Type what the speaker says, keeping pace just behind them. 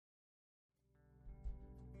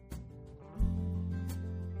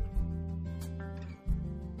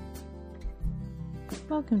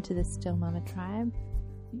Welcome to the Still Mama Tribe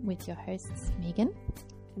with your hosts Megan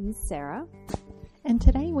and Sarah. And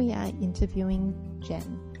today we are interviewing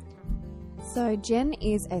Jenn. So Jenn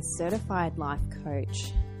is a certified life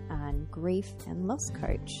coach and grief and loss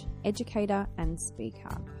coach, educator and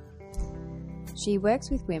speaker. She works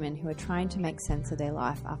with women who are trying to make sense of their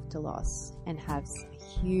life after loss and have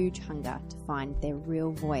a huge hunger to find their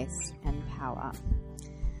real voice and power,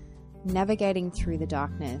 navigating through the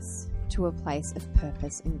darkness to a place of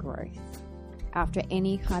purpose and growth. After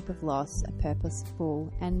any type of loss, a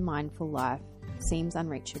purposeful and mindful life seems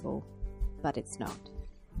unreachable, but it's not.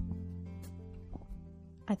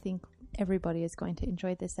 I think everybody is going to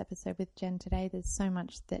enjoy this episode with Jenn today. There's so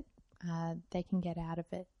much that they can get out of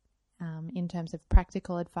it in terms of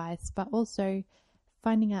practical advice, but also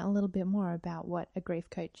finding out a little bit more about what a grief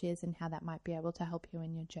coach is and how that might be able to help you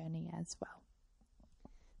in your journey as well.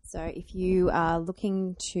 So if you are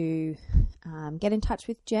looking to get in touch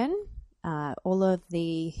with Jenn, all of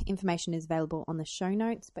the information is available on the show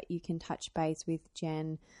notes, but you can touch base with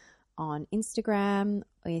Jenn on Instagram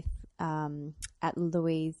with at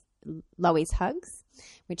Loeys Hugs,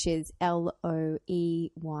 which is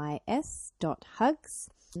LOEYS.hugs.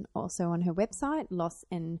 And also on her website,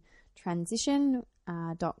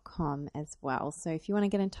 lossandtransition.com as well. So if you want to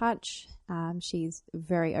get in touch, she's a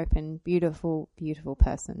very open, beautiful, beautiful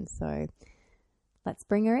person. So let's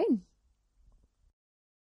bring her in.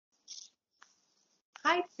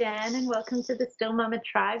 Hi, Jenn, and welcome to the Still Mama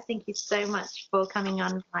Tribe. Thank you so much for coming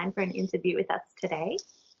online for an interview with us today.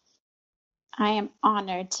 I am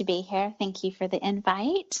honored to be here. Thank you for the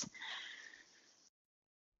invite.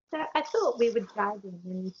 So I thought we would dive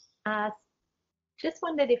in and just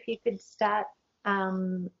wondered if you could start a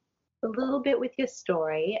little bit with your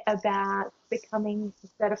story about becoming a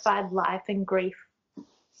certified life and grief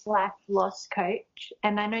 / loss coach.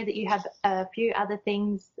 And I know that you have a few other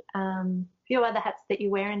things, few other hats that you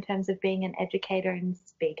wear in terms of being an educator and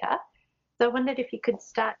speaker. So I wondered if you could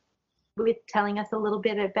start with telling us a little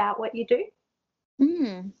bit about what you do.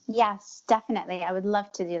 Yes, definitely. I would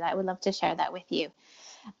love to do that. I would love to share that with you.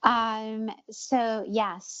 So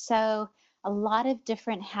a lot of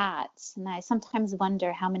different hats, and I sometimes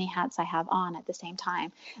wonder how many hats I have on at the same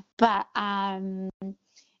time. But and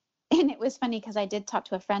it was funny because I did talk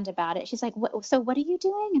to a friend about it. She's like, so what are you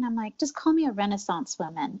doing? And I'm like, just call me a Renaissance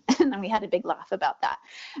woman. And then we had a big laugh about that.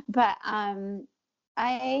 But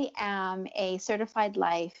I am a certified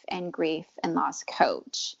life and grief and loss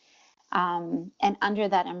coach. And under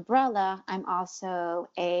that umbrella, I'm also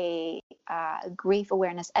a grief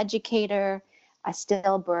awareness educator, a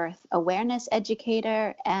stillbirth awareness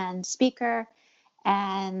educator and speaker.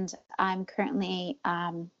 And I'm currently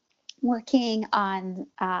working on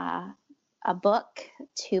a book,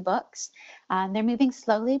 2 books. They're moving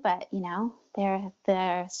slowly, but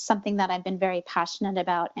they're something that I've been very passionate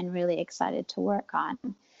about and really excited to work on.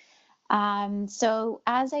 So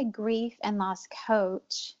as a grief and loss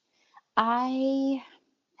coach, I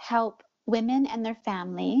help women and their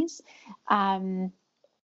families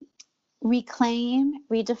reclaim,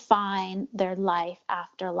 redefine their life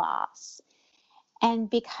after loss. And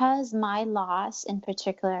because my loss in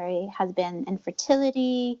particular has been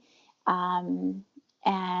infertility and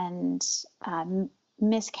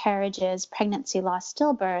miscarriages, pregnancy loss,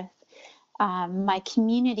 stillbirth, my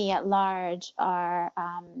community at large are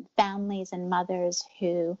families and mothers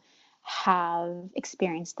who have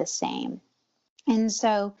experienced the same. And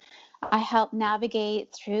so I help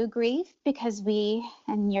navigate through grief because we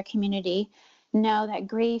and your community know that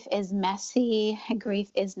grief is messy, grief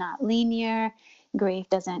is not linear, grief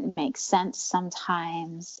doesn't make sense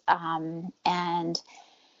sometimes, and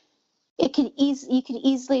you could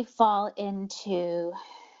easily fall into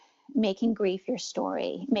making grief your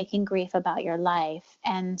story, making grief about your life.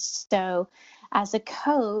 And so as a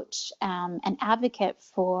coach, an advocate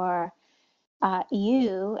for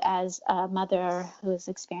you as a mother who's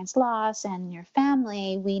experienced loss and your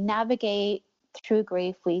family, we navigate through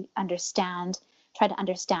grief. We try to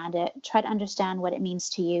understand it, try to understand what it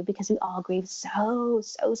means to you, because we all grieve so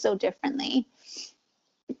differently.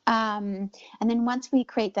 And then once we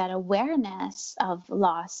create that awareness of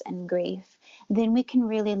loss and grief, then we can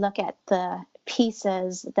really look at the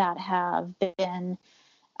pieces that have been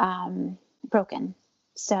broken.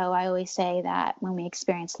 So I always say that when we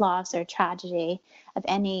experience loss or tragedy of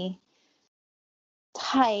any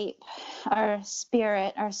type, our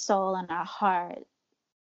spirit, our soul, and our heart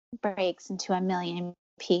breaks into a million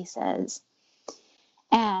pieces.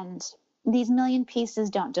 And these million pieces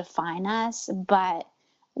don't define us, but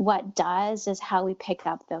what does is how we pick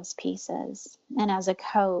up those pieces. And as a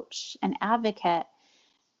coach and advocate,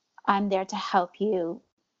 I'm there to help you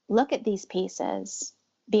look at these pieces,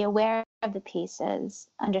 be aware of the pieces,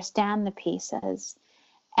 understand the pieces,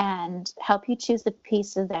 and help you choose the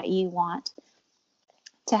pieces that you want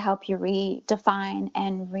to help you redefine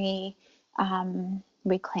and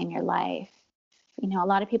reclaim your life. You know, a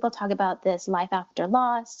lot of people talk about this life after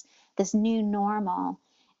loss, this new normal,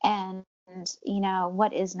 and you know,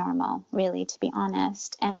 what is normal, really, to be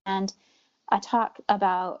honest. And I talk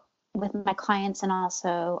about with my clients and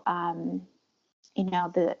also, you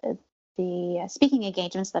know, the speaking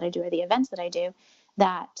engagements that I do or the events that I do,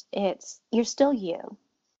 that you're still you.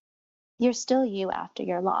 You're still you after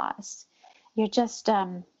your loss. You're just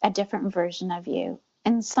a different version of you.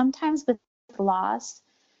 And sometimes with loss,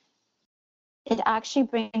 it actually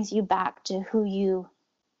brings you back to who you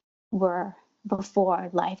were before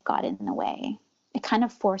life got in the way. It kind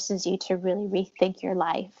of forces you to really rethink your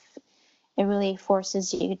life. It really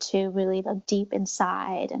forces you to really look deep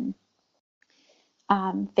inside and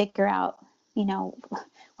figure out, you know,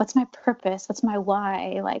 what's my purpose? What's my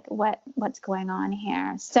why? Like what's going on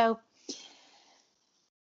here? So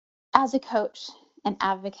as a coach, an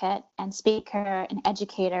advocate and speaker and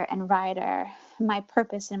educator and writer, my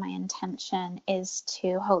purpose and my intention is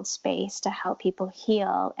to hold space to help people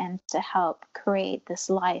heal and to help create this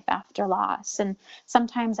life after loss. And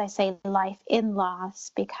sometimes I say life in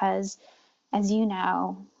loss because, as you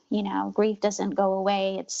know, grief doesn't go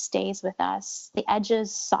away. It stays with us. The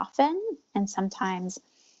edges soften, and sometimes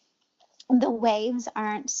the waves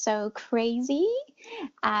aren't so crazy.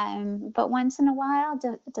 But once in a while,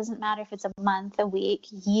 it doesn't matter if it's a month, a week,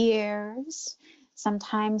 years,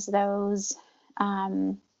 sometimes those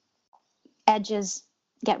edges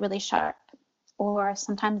get really sharp, or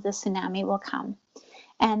sometimes the tsunami will come.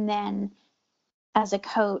 And then as a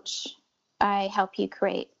coach, I help you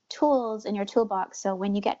create tools in your toolbox. So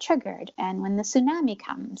when you get triggered and when the tsunami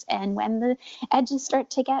comes and when the edges start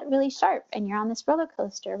to get really sharp and you're on this roller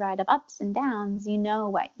coaster ride of ups and downs, you know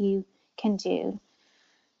what you can do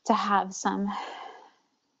to have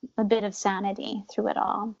a bit of sanity through it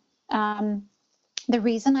all. The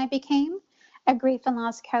reason I became a grief and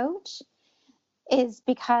loss coach is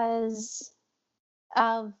because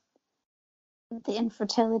of the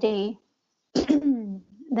infertility, the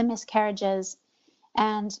miscarriages,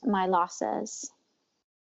 and my losses.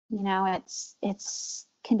 You know, it's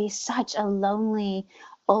can be such a lonely,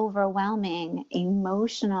 overwhelming,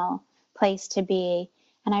 emotional place to be.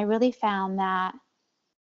 And I really found that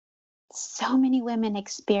so many women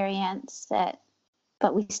experience it,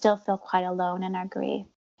 but we still feel quite alone in our grief.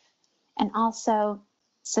 And also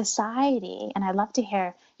society, and I'd love to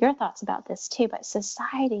hear your thoughts about this too, but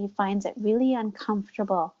society finds it really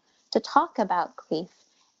uncomfortable to talk about grief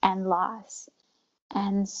and loss.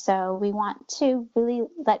 And so we want to really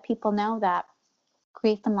let people know that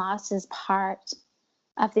grief and loss is part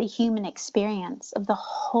of the human experience, of the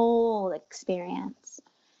whole experience.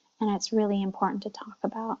 And it's really important to talk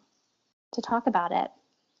about it.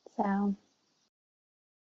 So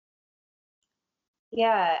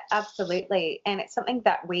Yeah, absolutely. And it's something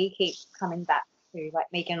that we keep coming back to, like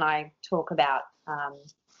Megan and I talk about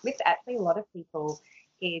with actually a lot of people.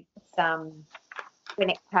 It's when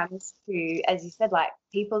it comes to, as you said, like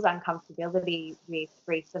people's uncomfortability with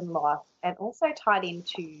grief and loss, and also tied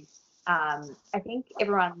into, I think a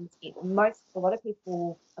lot of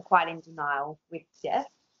people are quite in denial with death,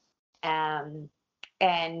 and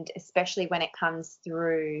especially when it comes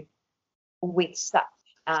through with such,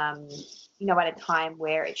 at a time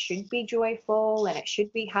where it should be joyful and it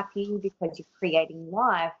should be happy because you're creating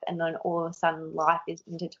life, and then all of a sudden life is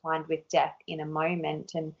intertwined with death in a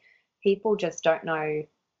moment, and people just don't know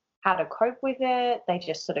how to cope with it. They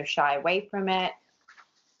just sort of shy away from it.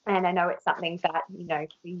 And I know it's something that,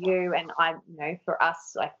 for you and I, for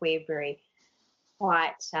us, like we're very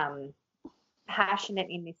quite passionate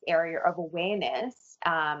in this area of awareness,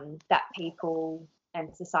 that people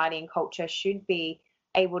and society and culture should be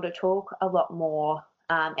able to talk a lot more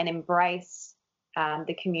and embrace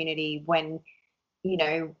the community when,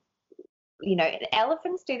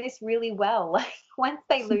 elephants do this really well. Like once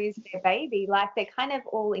they lose their baby, like they kind of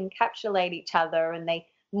all encapsulate each other and they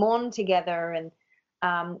mourn together. And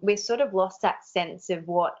we've sort of lost that sense of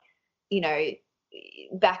what,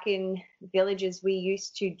 back in villages we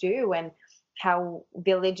used to do, and how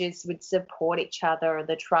villages would support each other, or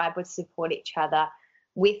the tribe would support each other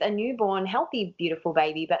with a newborn, healthy, beautiful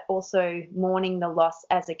baby, but also mourning the loss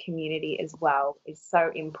as a community as well is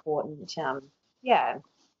so important. Yeah.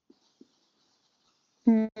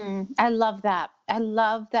 I love that. I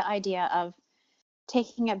love the idea of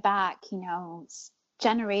taking it back,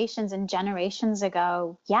 generations and generations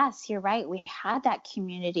ago, yes, you're right. We had that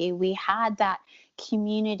community. We had that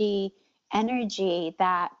community energy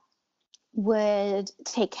that would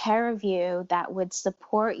take care of you, that would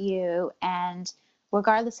support you. And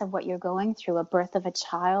regardless of what you're going through, a birth of a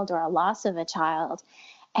child or a loss of a child,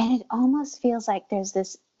 and it almost feels like there's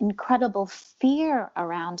this incredible fear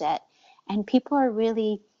around it. And people are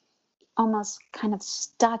really almost kind of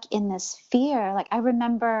stuck in this fear. Like I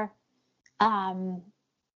remember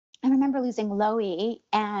losing Loie,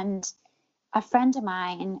 and a friend of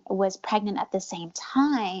mine was pregnant at the same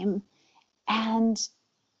time. And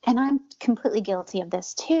I'm completely guilty of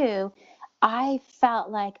this too. I felt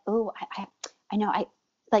like, oh, I know,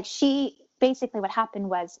 like she, basically what happened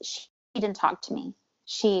was she didn't talk to me.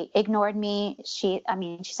 She ignored me. She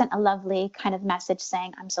sent a lovely kind of message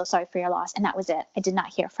saying, I'm so sorry for your loss. And that was it. I did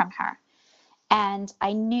not hear from her. And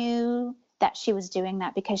I knew that she was doing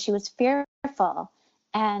that because she was fearful.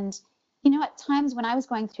 And, at times when I was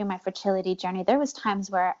going through my fertility journey, there was times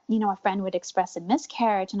where, a friend would express a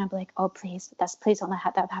miscarriage and I'd be like, oh, please don't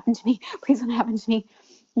let that happen to me. Please don't happen to me.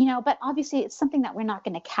 But obviously it's something that we're not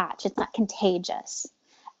going to catch. It's not contagious.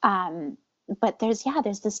 But there's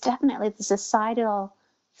this definitely the societal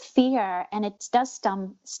fear, and it does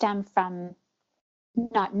stem from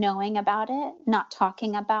not knowing about it, not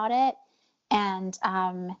talking about it, and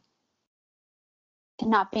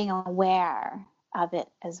not being aware of it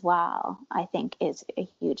as well, I think is a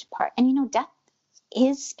huge part. And, death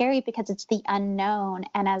is scary because it's the unknown.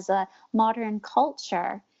 And as a modern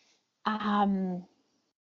culture, I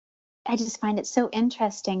just find it so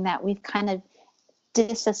interesting that we've kind of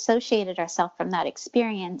disassociated ourselves from that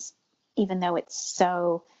experience, even though it's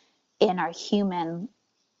so in our human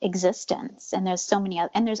existence. And there's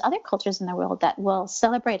there's other cultures in the world that will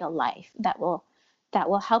celebrate a life, that will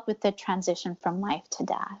help with the transition from life to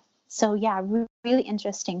death. So yeah, really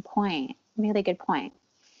interesting point. Really good point.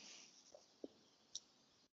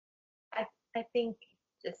 I think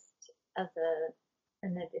just as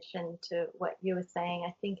an addition to what you were saying,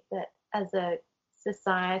 I think that as a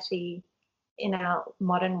society in our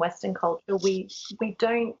modern Western culture, we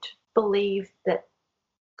don't believe that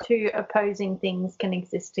two opposing things can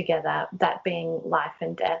exist together, that being life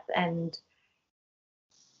and death. And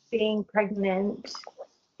being pregnant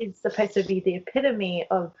is supposed to be the epitome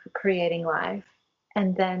of creating life,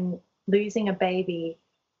 and then losing a baby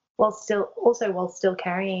while still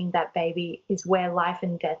carrying that baby is where life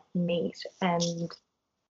and death meet. And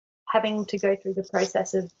having to go through the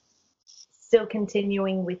process of still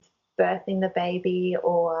continuing with birthing the baby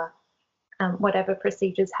or whatever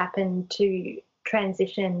procedures happen to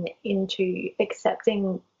transition into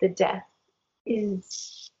accepting the death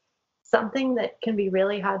is something that can be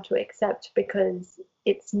really hard to accept because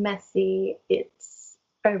it's messy, it's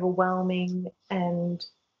overwhelming, and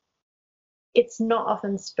it's not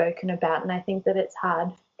often spoken about. And I think that it's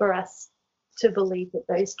hard for us to believe that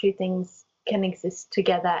those two things can exist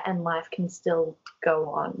together and life can still go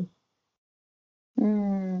on.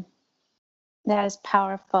 That is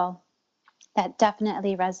powerful. That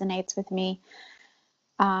definitely resonates with me.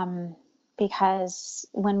 Because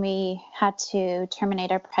when we had to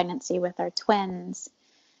terminate our pregnancy with our twins,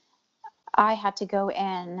 I had to go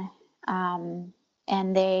in and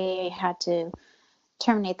they had to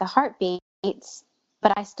terminate the heartbeats,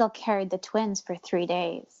 but I still carried the twins for 3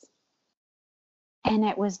 days. And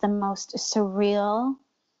it was the most surreal,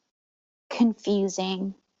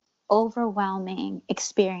 confusing, overwhelming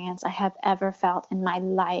experience I have ever felt in my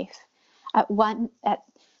life.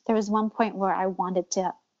 There was one point where I wanted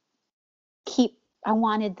them.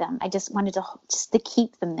 I just wanted to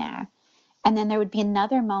keep them there. And then there would be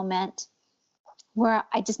another moment where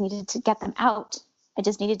I just needed to get them out.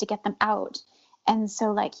 And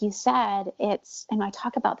so, like you said, and I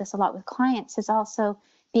talk about this a lot with clients, is also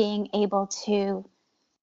being able to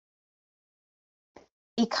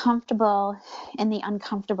be comfortable in the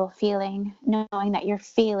uncomfortable feeling, knowing that you're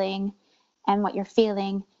feeling, and what you're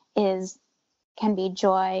feeling can be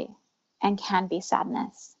joy and can be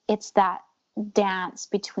sadness. It's that dance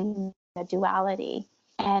between the duality.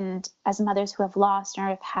 And as mothers who have lost or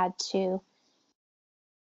have had to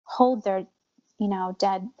hold their,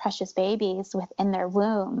 dead precious babies within their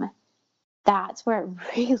womb, that's where it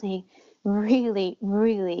really, really,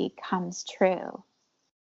 really comes true.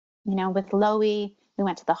 With Loie, we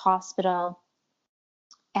went to the hospital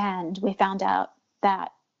and we found out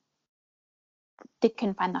that they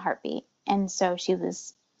couldn't find the heartbeat. And so she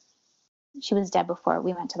was dead before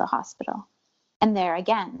we went to the hospital. And there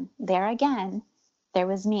again, there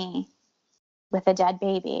was me with a dead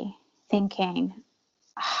baby thinking,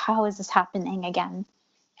 how is this happening again?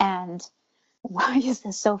 And why is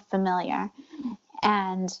this so familiar?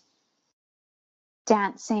 And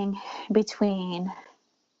dancing between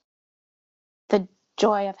the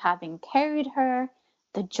joy of having carried her,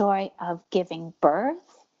 the joy of giving birth,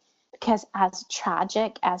 because as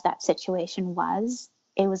tragic as that situation was,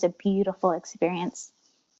 it was a beautiful experience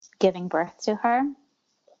giving birth to her.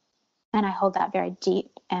 And I hold that very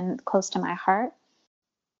deep and close to my heart.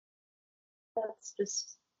 That's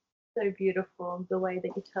just so beautiful, the way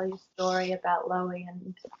that you tell your story about Loie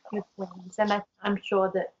and your twins. And I'm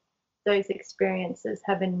sure that those experiences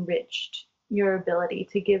have enriched your ability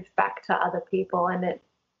to give back to other people.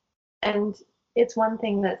 And it's one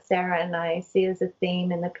thing that Sarah and I see as a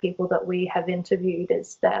theme in the people that we have interviewed,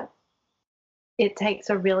 is that it takes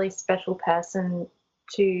a really special person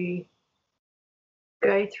to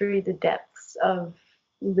go through the depths of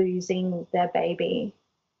losing their baby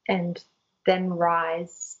and then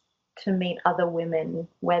rise to meet other women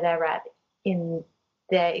where they're at in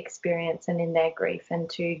their experience and in their grief, and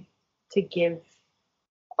to give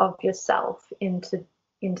of yourself into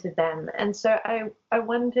them. And so I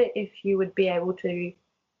wonder if you would be able to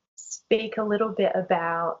speak a little bit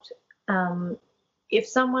about if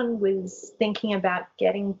someone was thinking about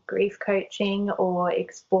getting grief coaching or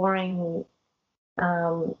exploring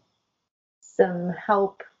some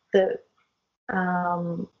help that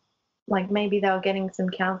like maybe they were getting some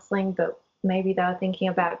counseling, but maybe they were thinking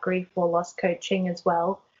about grief or loss coaching as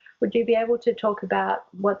well. Would you be able to talk about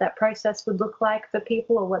what that process would look like for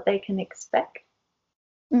people, or what they can expect?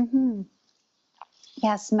 Mm-hmm.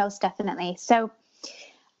 Yes, most definitely. So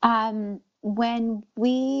when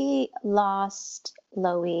we lost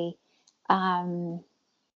Loie,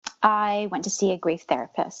 I went to see a grief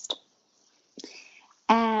therapist.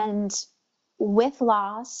 And with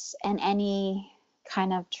loss and any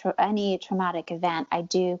kind of any traumatic event, I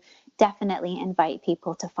do definitely invite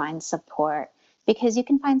people to find support, because you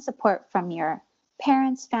can find support from your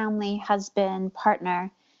parents, family, husband, partner,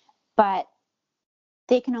 but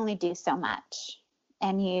they can only do so much.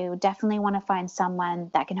 And you definitely want to find someone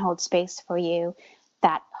that can hold space for you,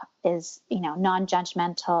 that is,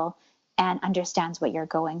 non-judgmental and understands what you're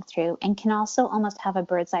going through, and can also almost have a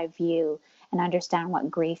bird's eye view and understand what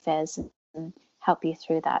grief is and help you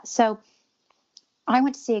through that. So I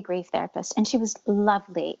went to see a grief therapist, and she was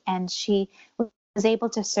lovely, and she was able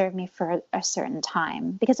to serve me for a certain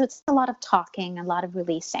time, because it's a lot of talking, a lot of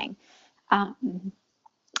releasing.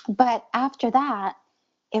 But after that,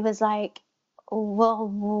 it was like, well,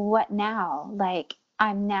 what now? Like,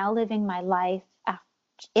 I'm now living my life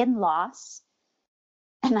in loss,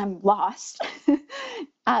 and I'm lost.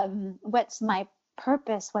 What's my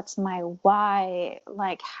purpose? What's my why?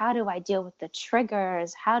 Like, how do I deal with the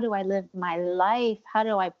triggers? How do I live my life? How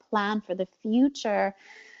do I plan for the future?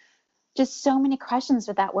 Just so many questions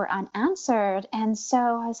that were unanswered. And so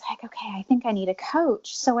I was like, okay, I think I need a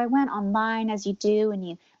coach. So I went online, as you do, and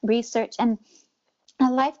you research. And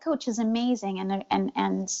a life coach is amazing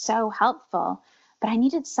and so helpful. But I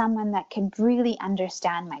needed someone that could really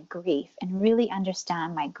understand my grief, and really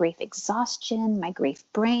understand my grief exhaustion, my grief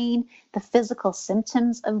brain, the physical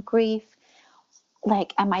symptoms of grief.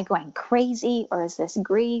 Like, am I going crazy, or is this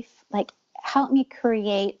grief? Like, help me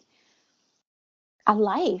create a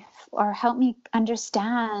life, or help me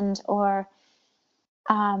understand, or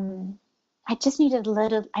I just needed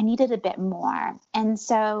I needed a bit more. And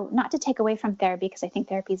so, not to take away from therapy, because I think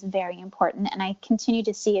therapy is very important, and I continue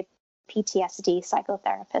to see a PTSD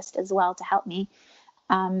psychotherapist as well to help me.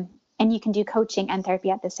 And you can do coaching and therapy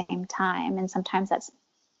at the same time, and sometimes that's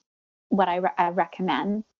what I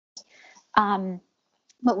recommend.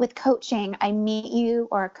 But with coaching, I meet you,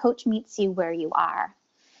 or a coach meets you where you are.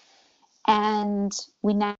 And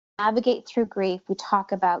we navigate through grief. We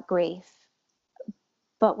talk about grief.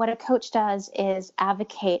 But what a coach does is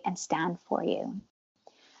advocate and stand for you.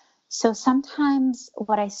 So sometimes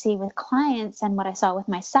what I see with clients, and what I saw with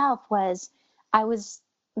myself, was I was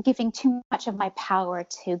giving too much of my power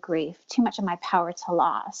to grief, too much of my power to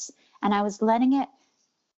loss. And I was letting it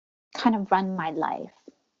kind of run my life.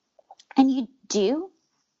 And you do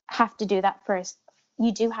have to do that first.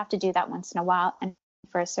 You do have to do that once in a while, and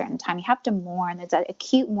for a certain time. You have to mourn. There's an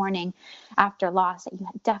acute mourning after loss that you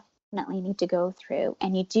definitely need to go through.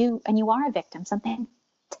 And you are a victim. Something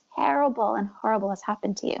terrible and horrible has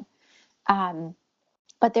happened to you.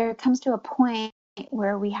 But there comes to a point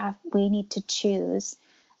where we need to choose,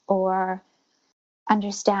 or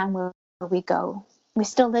understand where we go. We're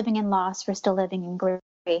still living in loss. We're still living in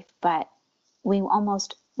grief, but we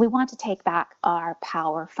want to take back our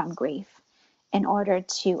power from grief in order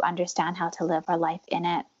to understand how to live our life in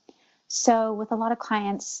it. So with a lot of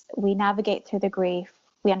clients, we navigate through the grief.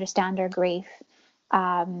 we understand our grief.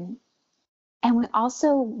 And we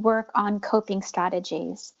also work on coping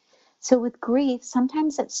strategies. So with grief,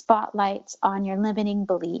 sometimes it spotlights on your limiting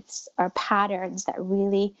beliefs or patterns that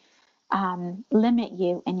really limit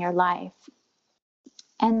you in your life.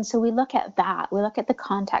 And so we look at that. We look at the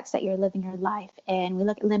context that you're living your life in. We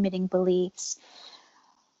look at limiting beliefs.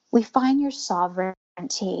 We find your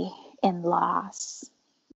sovereignty in loss.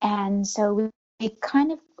 And so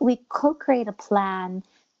we co-create a plan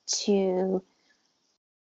to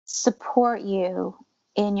support you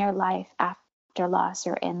in your life after loss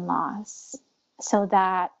or in loss, so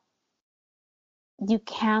that you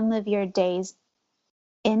can live your days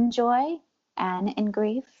in joy and in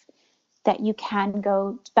grief, that you can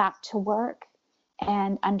go back to work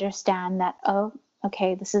and understand that, oh,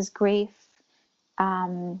 okay, this is grief.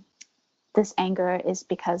 This anger is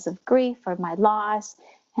because of grief or my loss,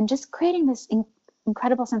 and just creating this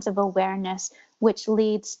incredible sense of awareness, which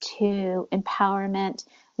leads to empowerment,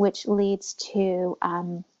 which leads to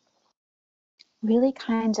really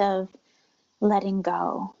kind of letting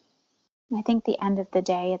go. I think the end of the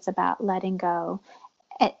day, it's about letting go.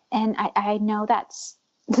 And I know that's,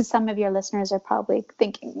 some of your listeners are probably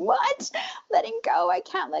thinking, what? Letting go? I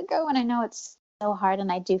can't let go. And I know it's so hard,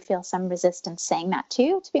 and I do feel some resistance saying that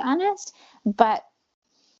too, to be honest. But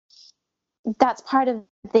that's part of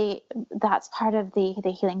the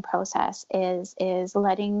healing process, is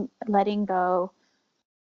letting go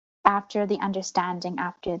after the understanding,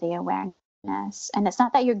 after the awareness. And it's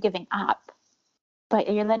not that you're giving up,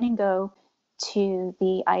 but you're letting go to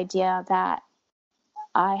the idea that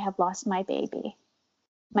I have lost my baby.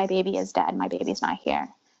 My baby is dead. My baby's not here.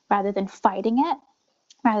 Rather than fighting it,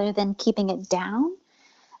 rather than keeping it down.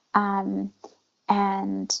 And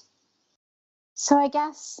so I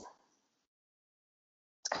guess,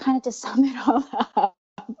 kind of to sum it all up,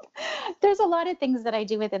 there's a lot of things that I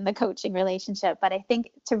do within the coaching relationship, but I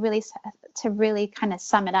think to really kind of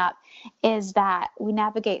sum it up is that we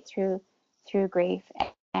navigate through grief,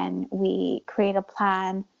 and we create a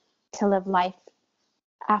plan to live life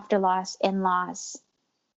after loss, in loss,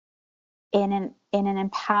 in an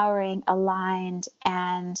empowering, aligned,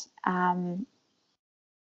 and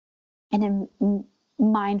in a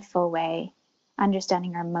mindful way,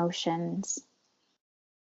 understanding our emotions.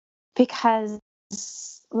 Because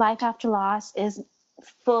life after loss is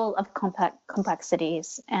full of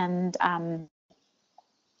complexities, and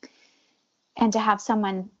to have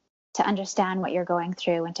someone to understand what you're going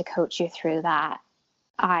through and to coach you through that,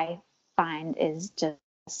 I find is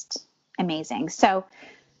just amazing. So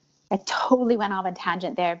I totally went off on a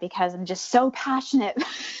tangent there because I'm just so passionate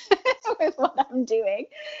with what I'm doing.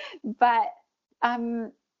 But I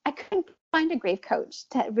couldn't find a grief coach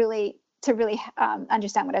to really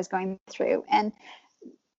understand what I was going through. And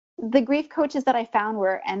the grief coaches that I found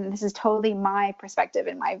were, and this is totally my perspective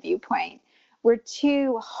and my viewpoint, were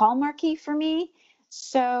too hallmarky for me.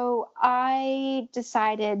 So I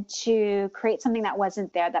decided to create something that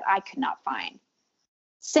wasn't there, that I could not find.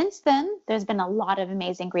 Since then, there's been a lot of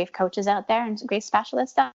amazing grief coaches out there and grief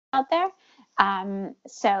specialists out there.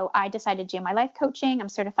 So I decided to do my life coaching. I'm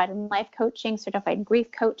certified in life coaching, certified in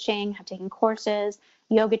grief coaching, have taken courses,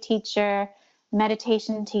 yoga teacher,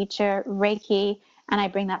 meditation teacher, Reiki, and I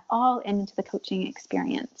bring that all into the coaching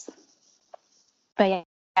experience. But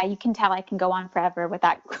yeah, you can tell I can go on forever with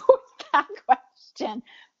that question,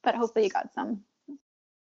 but hopefully you got some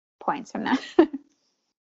points from that.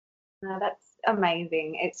 No, that's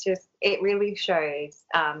amazing. It's just, it really shows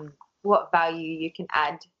what value you can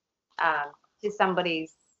add to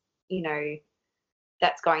somebody's,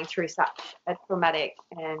 that's going through such a traumatic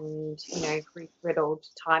and, grief-riddled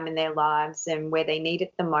time in their lives, and where they need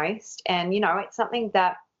it the most. And, it's something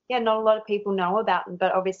that, not a lot of people know about,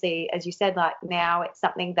 but obviously, as you said, like now it's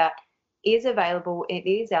something that is available, it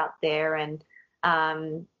is out there, and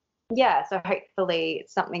so hopefully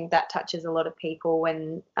it's something that touches a lot of people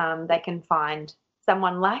when they can find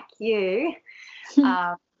someone like you,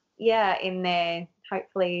 in their,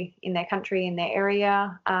 hopefully in their country, in their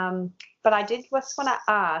area. But I did just want to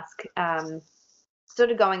ask,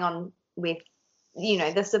 sort of going on with,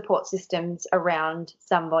 the support systems around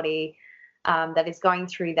somebody that is going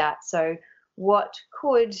through that. So what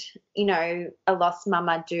could, a lost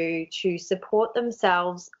mama do to support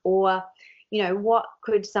themselves, or what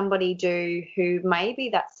could somebody do who may be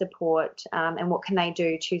that support, and what can they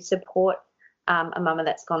do to support a mama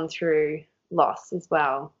that's gone through loss as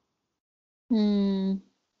well?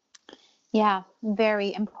 Yeah,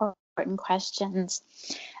 very important questions.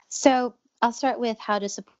 So I'll start with how to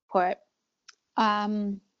support a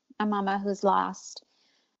mama who's lost.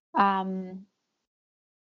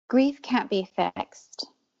 Grief can't be fixed.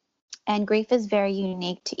 And grief is very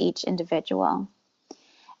unique to each individual.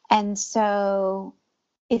 And so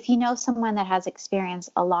if you know someone that has experienced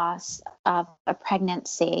a loss of a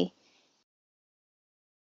pregnancy,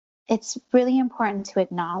 it's really important to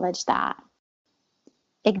acknowledge that.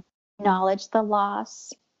 Acknowledge the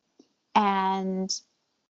loss and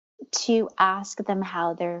to ask them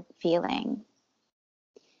how they're feeling.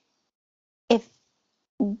 If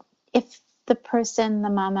the person, the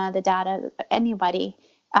mama, the dad, anybody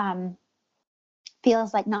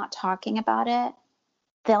feels like not talking about it,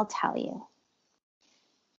 they'll tell you.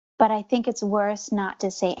 But I think it's worse not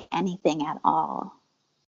to say anything at all.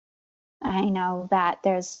 I know that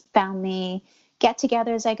there's family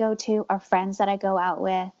get-togethers I go to or friends that I go out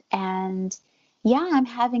with, and yeah, I'm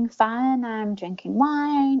having fun. I'm drinking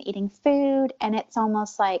wine, eating food, and it's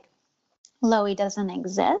almost like Loie doesn't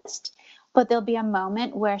exist. But there'll be a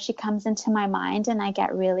moment where she comes into my mind and I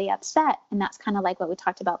get really upset. And that's kind of like what we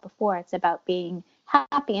talked about before. It's about being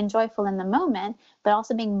happy and joyful in the moment, but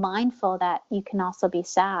also being mindful that you can also be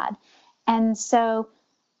sad. And so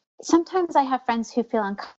sometimes I have friends who feel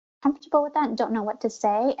uncomfortable with that and don't know what to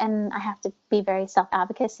say. And I have to be very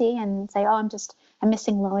self-advocacy and say, oh, I'm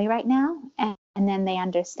missing Loie right now. And then they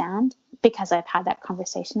understand because I've had that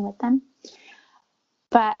conversation with them.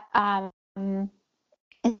 But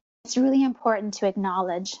it's really important to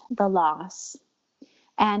acknowledge the loss.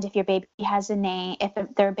 And if your baby has a name, if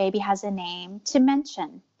their baby has a name, to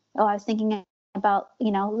mention, oh, I was thinking about,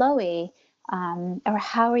 Loie, or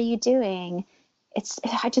how are you doing?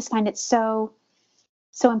 I just find it so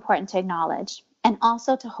important to acknowledge and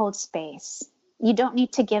also to hold space. You don't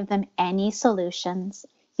need to give them any solutions.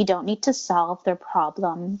 You don't need to solve their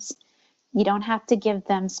problems. You don't have to give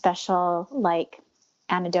them special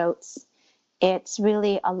antidotes. It's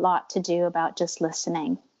really a lot to do about just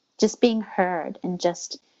listening, just being heard, and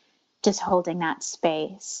just holding that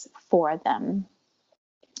space for them.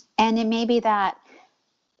 And it may be that,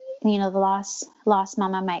 the lost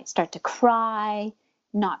mama might start to cry,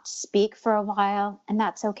 not speak for a while, and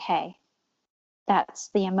that's okay. That's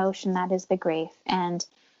the emotion, that is the grief. And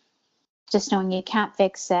just knowing you can't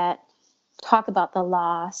fix it, talk about the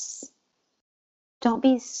loss. Don't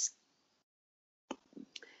be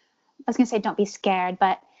scared,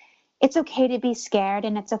 but it's okay to be scared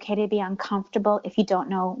and it's okay to be uncomfortable if you don't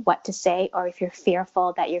know what to say or if you're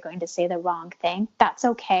fearful that you're going to say the wrong thing. That's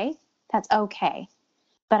okay. That's okay.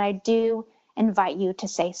 But I do invite you to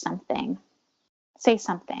say something. Say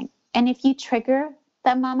something. And if you trigger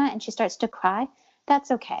that mama and she starts to cry,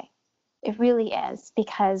 that's okay. It really is,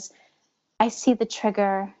 because I see the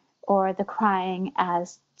trigger or the crying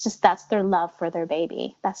as just that's their love for their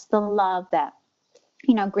baby. That's the love that,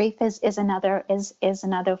 grief is another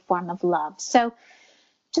form of love. So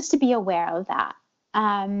just to be aware of that.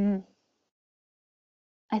 I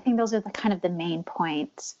think those are the main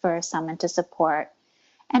points for someone to support.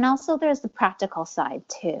 And also there's the practical side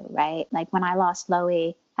too, right? Like when I lost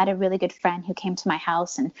Loie, I had a really good friend who came to my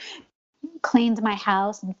house and cleaned my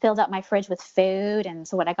house and filled up my fridge with food. And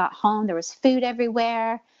so when I got home, there was food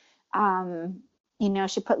everywhere.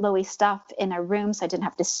 She put Loie's stuff in a room so I didn't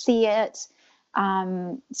have to see it.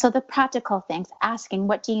 So the practical things, asking,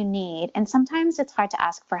 what do you need? And sometimes it's hard to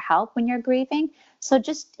ask for help when you're grieving. So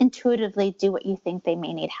just intuitively do what you think they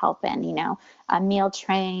may need help in, a meal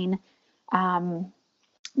train,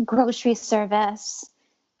 grocery service.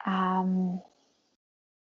 Then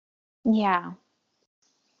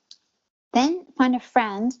find a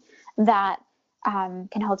friend that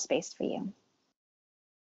can hold space for you,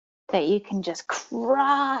 that you can just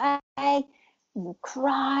cry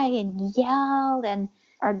and yell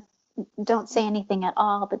or don't say anything at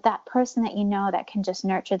all, but that person that that can just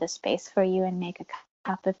nurture the space for you and make a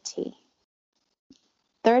cup of tea.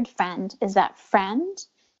 Third friend is that friend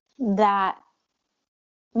that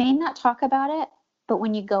may not talk about it, but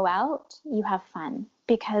when you go out, you have fun,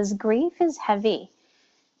 because grief is heavy,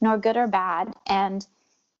 nor good or bad, and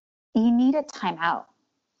you need a timeout.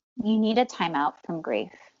 You need a timeout from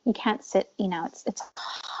grief. You can't sit, it's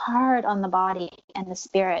hard on the body and the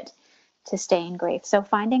spirit to stay in grief. So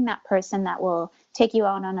finding that person that will take you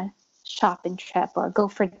out on a shopping trip or go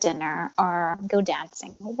for dinner or go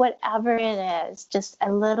dancing, whatever it is, just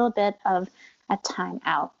a little bit of a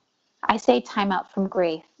timeout. I say timeout from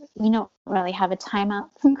grief. You don't really have a timeout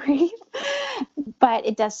from grief, but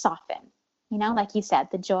it does soften. Like you said,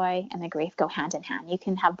 the joy and the grief go hand in hand. You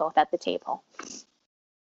can have both at the table.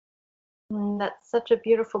 That's such a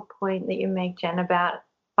beautiful point that you make, Jenn, about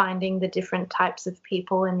finding the different types of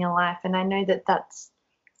people in your life. And I know that that's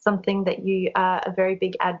something that you are a very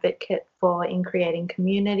big advocate for, in creating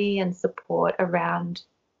community and support around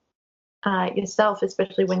yourself,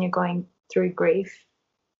 especially when you're going through grief.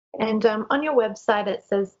 And on your website, it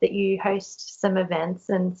says that you host some events,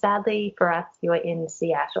 and sadly for us, you're in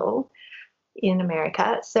Seattle in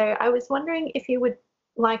America. So I was wondering if you would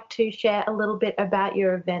like to share a little bit about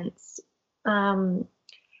your events, and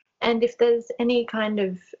if there's any kind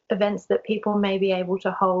of events that people may be able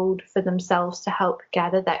to hold for themselves to help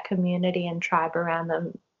gather that community and tribe around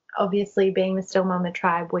them. Obviously, being the Still Mama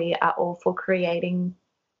Tribe, we are all for creating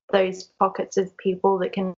those pockets of people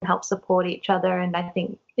that can help support each other. And I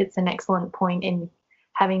think it's an excellent point in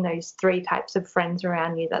having those three types of friends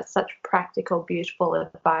around you. That's such practical, beautiful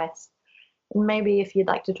advice. And maybe if you'd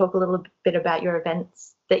like to talk a little bit about your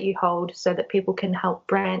events that you hold so that people can help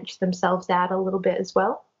branch themselves out a little bit as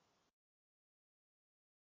well.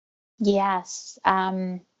 Yes.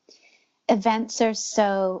 Events are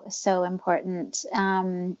so important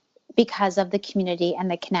because of the community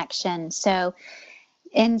and the connection. So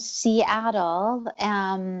in Seattle,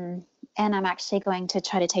 and I'm actually going to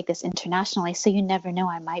try to take this internationally, so you never know,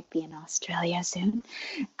 I might be in Australia soon.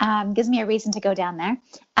 Gives me a reason to go down there.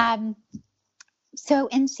 So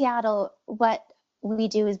in Seattle, what we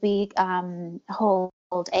do is we hold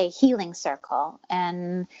a healing circle,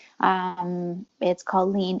 and it's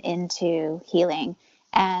called Lean Into Healing.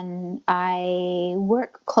 And I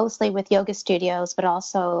work closely with yoga studios, but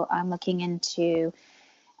also I'm looking into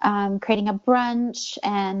creating a brunch.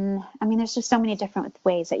 And I mean, there's just so many different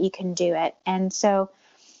ways that you can do it. And so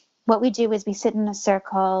what we do is we sit in a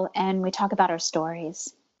circle and we talk about our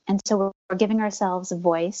stories. And so we're giving ourselves a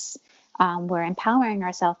voice. We're empowering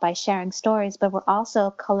ourselves by sharing stories, but we're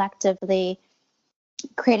also collectively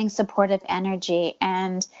creating supportive energy.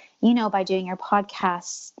 And, you know, by doing your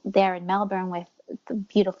podcasts there in Melbourne with the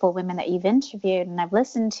beautiful women that you've interviewed and I've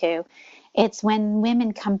listened to, it's when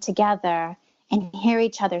women come together and hear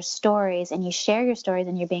each other's stories and you share your stories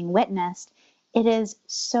and you're being witnessed, it is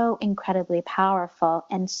so incredibly powerful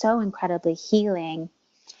and so incredibly healing.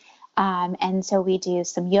 And so we do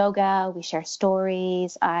some yoga, we share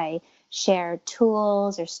stories, I share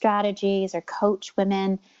tools or strategies or coach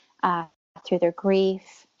women through their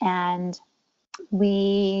grief. And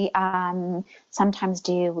we sometimes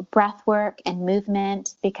do breath work and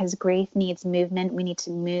movement because grief needs movement. We need to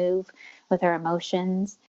move with our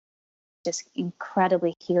emotions. Just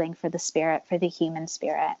incredibly healing for the spirit, for the human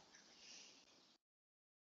spirit.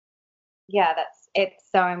 Yeah, it's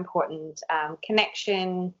so important.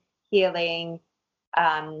 Connection, healing,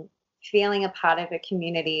 feeling a part of a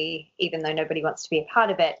community, even though nobody wants to be a part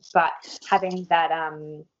of it, but having that,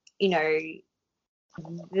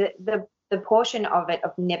 the portion of it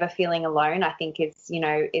of never feeling alone, I think is,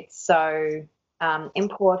 it's so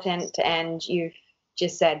important. And you've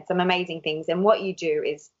just said some amazing things. And what you do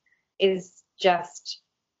is just,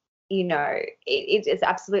 it's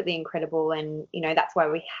absolutely incredible. And, that's why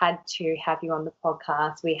we had to have you on the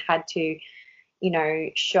podcast. We had to,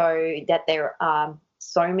 show that there are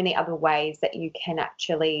so many other ways that you can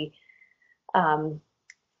actually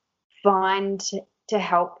find to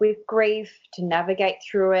help with grief, to navigate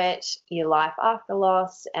through it, your life after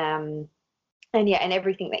loss, and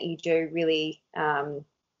everything that you do really, I'm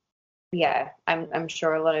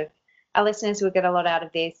sure a lot of our listeners will get a lot out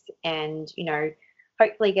of this and,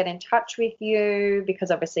 hopefully get in touch with you because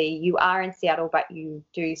obviously you are in Seattle, but you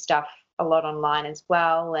do stuff a lot online as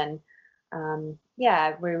well. And,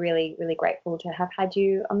 we're really, really grateful to have had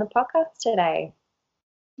you on the podcast today.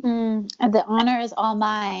 The honor is all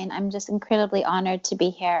mine. I'm just incredibly honored to be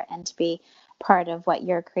here and to be part of what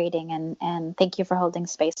you're creating. And thank you for holding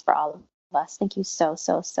space for all of us. Thank you so,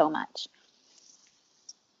 so, so much.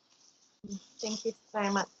 Thank you so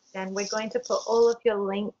much, Jen. We're going to put all of your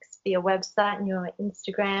links for your website and your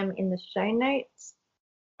Instagram in the show notes.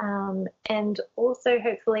 And also,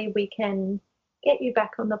 hopefully, we can get you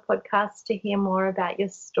back on the podcast to hear more about your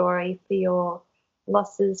story for your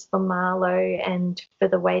losses for Marlo and for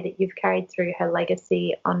the way that you've carried through her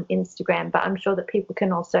legacy on Instagram. But I'm sure that people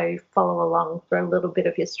can also follow along for a little bit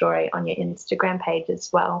of your story on your Instagram page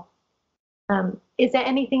as well. Is there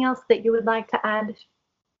anything else that you would like to add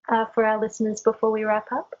for our listeners before we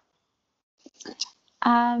wrap up?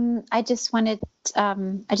 I just want to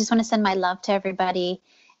send my love to everybody,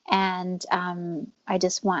 and I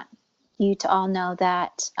just want you to all know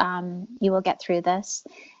that you will get through this.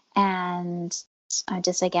 And I'm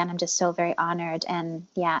just so very honored, and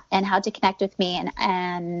how to connect with me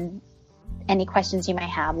and any questions you may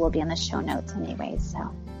have will be in the show notes anyways.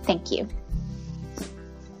 So thank you.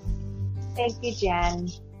 Thank you, Jen.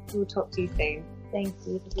 We'll talk to you soon. Thank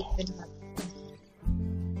you. The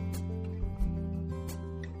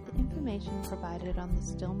information provided on the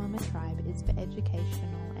Still Mama Tribe is for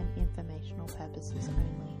educational and informational informational purposes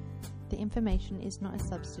only. The information is not a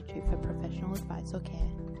substitute for professional advice or care.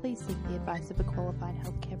 Please seek the advice of a qualified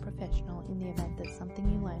healthcare professional in the event that something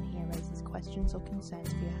you learn here raises questions or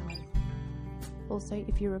concerns for your health. Also,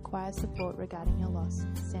 if you require support regarding your loss,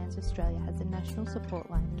 SANS Australia has a national support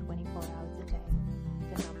line 24 hours a day.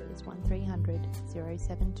 The number is 1300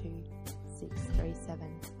 072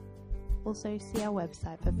 637. Also, see our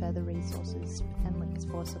website for further resources and links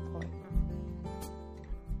for support.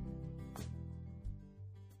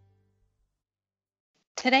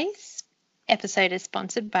 Today's episode is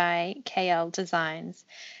sponsored by KL Designs.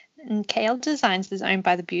 And KL Designs is owned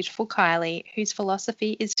by the beautiful Kylie, whose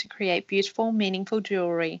philosophy is to create beautiful, meaningful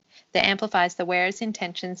jewellery that amplifies the wearer's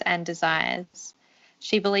intentions and desires.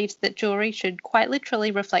 She believes that jewellery should quite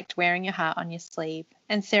literally reflect wearing your heart on your sleeve.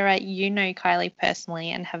 And Sarah, you know Kylie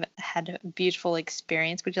personally and have had a beautiful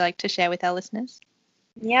experience. Would you like to share with our listeners?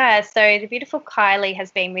 Yeah, so the beautiful Kylie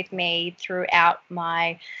has been with me throughout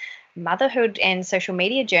my motherhood and social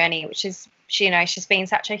media journey, which is, she's been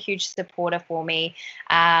such a huge supporter for me.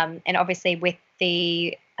 And obviously with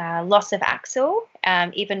the loss of Axel,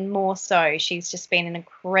 even more so, she's just been an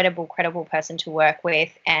incredible person to work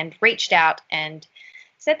with, and reached out and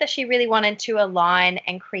said that she really wanted to align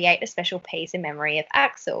and create a special piece in memory of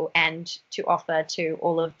Axel and to offer to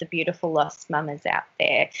all of the beautiful lost mamas out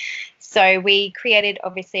there. So we created,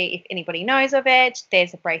 obviously, if anybody knows of it,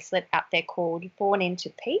 there's a bracelet out there called Born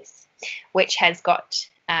Into Peace, which has got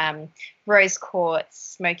rose quartz,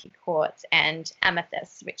 smoky quartz, and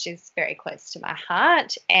amethyst, which is very close to my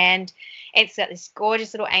heart. And it's got this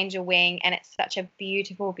gorgeous little angel wing, and it's such a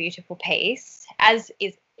beautiful piece, as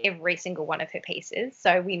is every single one of her pieces.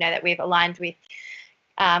 So we know that we've aligned with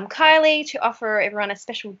Kylie to offer everyone a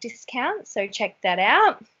special discount, so check that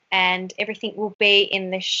out, and everything will be in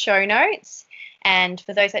the show notes. And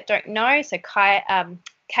for those that don't know, so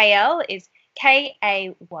KL is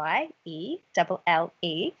KAYELLE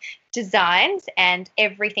Designs, and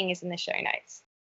everything is in the show notes.